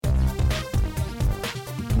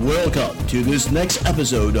Welcome to this next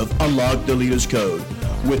episode of Unlock the Leader's Code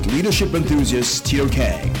with leadership enthusiast Tito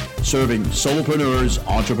Kang, serving solopreneurs,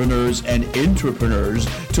 entrepreneurs, and intrapreneurs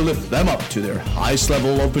to lift them up to their highest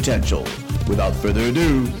level of potential. Without further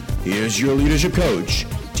ado, here's your leadership coach,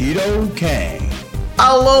 Tito Kang.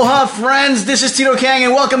 Aloha friends, this is Tito Kang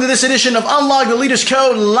and welcome to this edition of Unlock the Leader's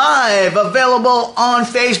Code Live, available on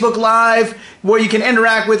Facebook Live, where you can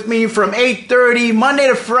interact with me from 8:30 Monday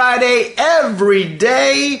to Friday every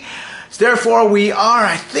day. Therefore, we are,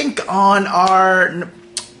 I think, on our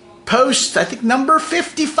post, number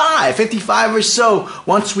 55 or so.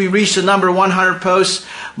 Once we reach the number 100 posts,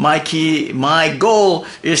 my goal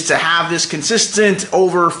is to have this consistent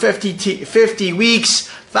over 50 weeks,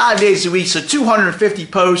 5 days a week, so 250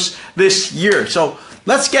 posts this year. So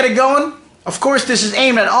let's get it going. Of course, this is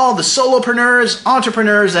aimed at all the solopreneurs,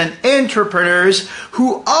 entrepreneurs, and intrapreneurs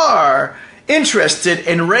who are interested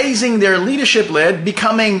in raising their leadership lid,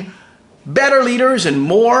 becoming better leaders and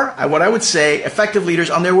more, what I would say, effective leaders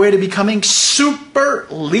on their way to becoming super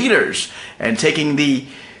leaders, and taking the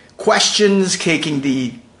questions, taking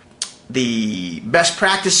the best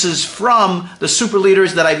practices from the super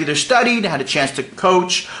leaders that I've either studied, had a chance to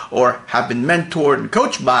coach, or have been mentored and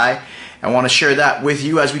coached by. I want to share that with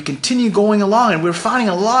you as we continue going along, and we're finding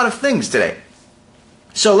a lot of things today.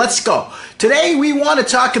 So let's go. Today we want to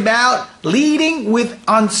talk about leading with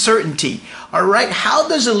uncertainty. All right, how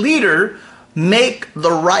does a leader make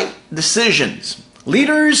the right decisions?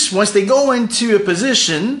 Leaders, once they go into a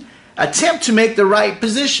position, attempt to make the right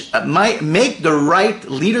make the right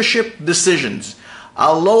leadership decisions.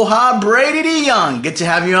 Aloha, Brady D. Young. Good to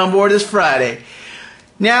have you on board this Friday.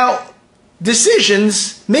 Now,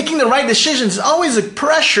 making the right decisions is always a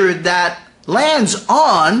pressure that lands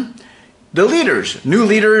on the leaders. New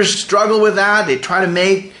leaders struggle with that. They try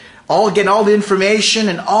to get all the information,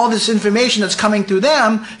 and all this information that's coming through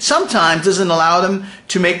them sometimes doesn't allow them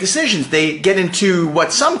to make decisions. They get into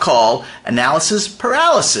what some call analysis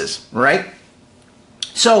paralysis, right?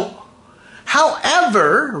 So,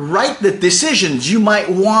 however right the decisions you might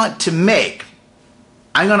want to make,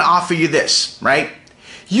 I'm going to offer you this, right?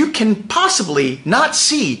 You can possibly not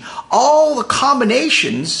see all the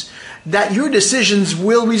combinations that your decisions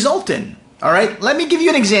will result in. All right, let me give you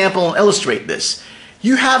an example and illustrate this.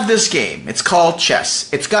 You have this game. It's called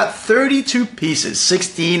chess. It's got 32 pieces,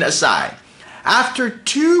 16 aside. After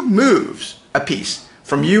 2 moves apiece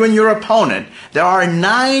from you and your opponent, there are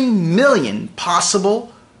 9 million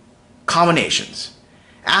possible combinations.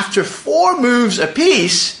 After 4 moves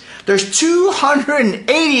apiece, there's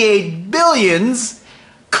 288 billions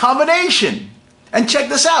combination. And check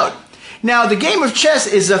this out. Now, the game of chess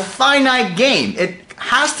is a finite game. It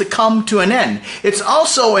has to come to an end. It's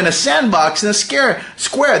also in a sandbox, in a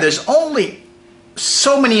square. There's only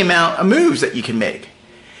so many amount of moves that you can make.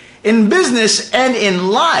 In business and in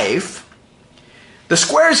life, the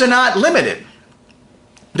squares are not limited.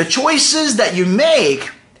 The choices that you make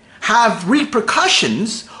have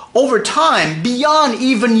repercussions over time beyond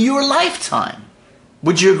even your lifetime.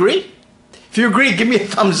 Would you agree? If you agree, give me a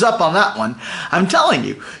thumbs up on that one. I'm telling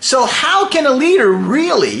you. So how can a leader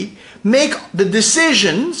really make the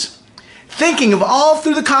decisions thinking of all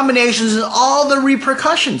through the combinations and all the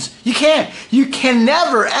repercussions? You can't. You can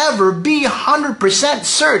never, ever be 100%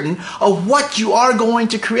 certain of what you are going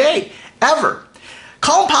to create, ever.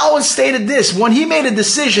 Colin Powell stated this: when he made a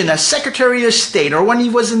decision as Secretary of State, or when he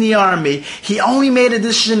was in the Army, he only made a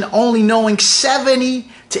decision only knowing 70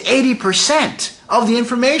 to 80% of the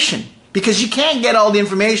information, because you can't get all the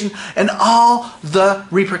information and all the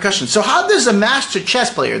repercussions. So how does a master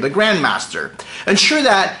chess player, the grandmaster, ensure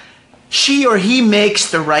that she or he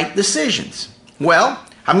makes the right decisions? Well,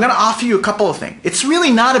 I'm going to offer you a couple of things. It's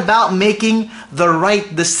really not about making the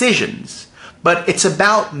right decisions, but it's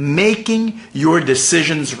about making your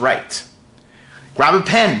decisions right. Grab a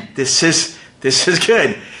pen. This is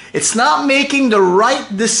good. It's not making the right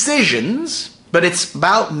decisions, but it's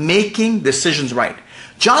about making decisions right.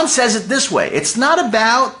 John says it this way: it's not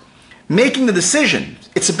about making the decision,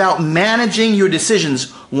 it's about managing your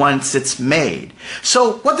decisions once it's made.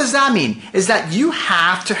 So what does that mean? Is that you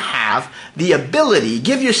have to have the ability,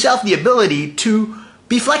 give yourself the ability to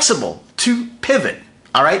be flexible, to pivot.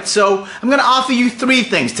 All right, so I'm going to offer you 3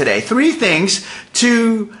 things today. 3 things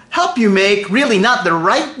to help you make really not the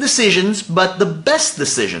right decisions, but the best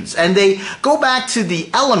decisions. And they go back to the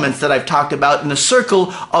elements that I've talked about in the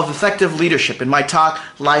circle of effective leadership in my talk,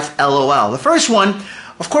 Life LOL. The first one,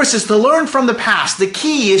 of course, is to learn from the past. The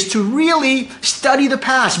key is to really study the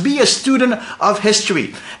past, be a student of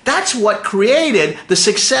history. That's what created the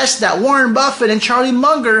success that Warren Buffett and Charlie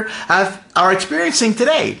Munger are experiencing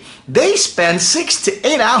today. They spend 6 to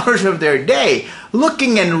 8 hours of their day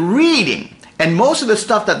looking and reading. And most of the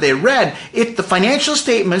stuff that they read, it's the financial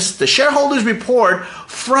statements, the shareholders report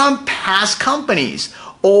from past companies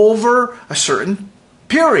over a certain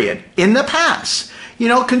period in the past. You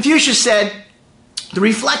know, Confucius said, the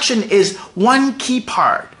reflection is one key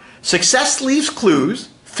part. Success leaves clues.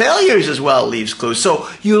 Failures as well leaves clues. So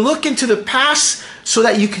you look into the past so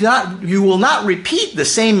that you will not repeat the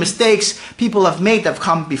same mistakes people have made that have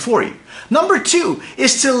come before you. Number 2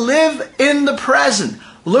 is to live in the present,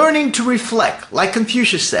 learning to reflect, like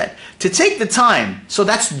Confucius said, to take the time. So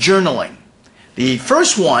that's journaling. The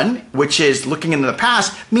first one, which is looking into the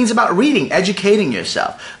past, means about reading, educating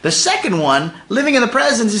yourself. The second one, living in the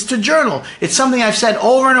present, is to journal. It's something I've said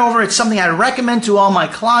over and over. It's something I recommend to all my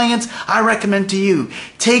clients. I recommend to you.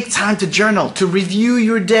 Take time to journal, to review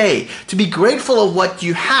your day, to be grateful of what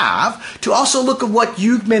you have, to also look at what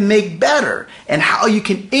you can make better and how you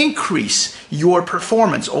can increase your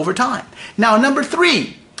performance over time. Now, number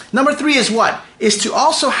three is what? Is to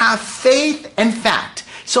also have faith and fact.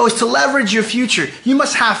 So it's to leverage your future. You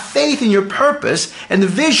must have faith in your purpose and the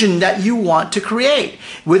vision that you want to create.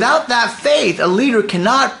 Without that faith, a leader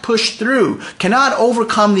cannot push through, cannot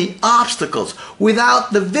overcome the obstacles.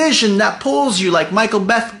 Without the vision that pulls you, like Michael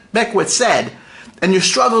Beckwith said, and your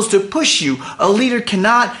struggles to push you, a leader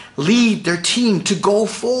cannot lead their team to go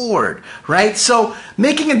forward, right? So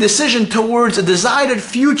making a decision towards a desired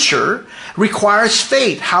future requires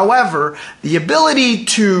faith. However, the ability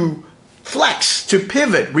to flex, to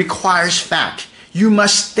pivot, requires fact. You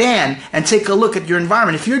must stand and take a look at your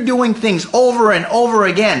environment. If you're doing things over and over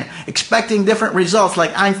again, expecting different results,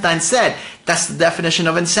 like Einstein said, that's the definition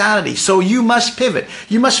of insanity. So you must pivot.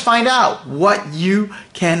 You must find out what you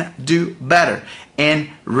can do better and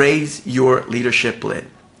raise your leadership lid.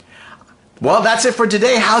 Well, that's it for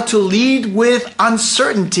today. How to lead with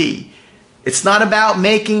uncertainty. It's not about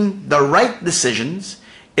making the right decisions.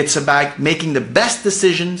 It's about making the best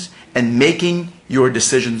decisions and making your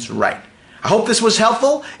decisions right. I hope this was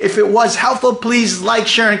helpful. If it was helpful, please like,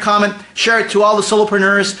 share, and comment. Share it to all the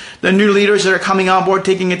solopreneurs, the new leaders that are coming on board,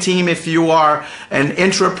 taking a team. If you are an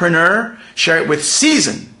intrapreneur, share it with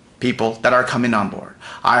seasoned people that are coming on board.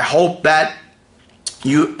 I hope that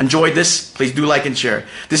you enjoyed this. Please do like and share.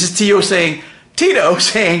 This is Tito saying,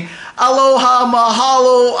 aloha,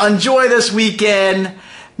 mahalo, enjoy this weekend.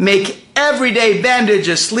 Make everyday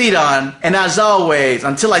bandages lead on. And as always,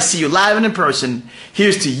 until I see you live and in person,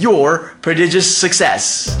 here's to your prodigious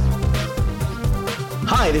success.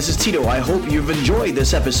 Hi, this is Tito. I hope you've enjoyed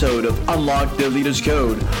this episode of Unlock the Leader's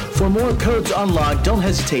Code. For more codes unlocked, don't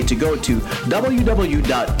hesitate to go to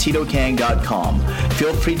www.titokang.com.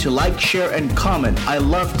 Feel free to like, share, and comment. I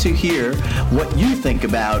love to hear what you think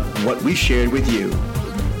about what we shared with you.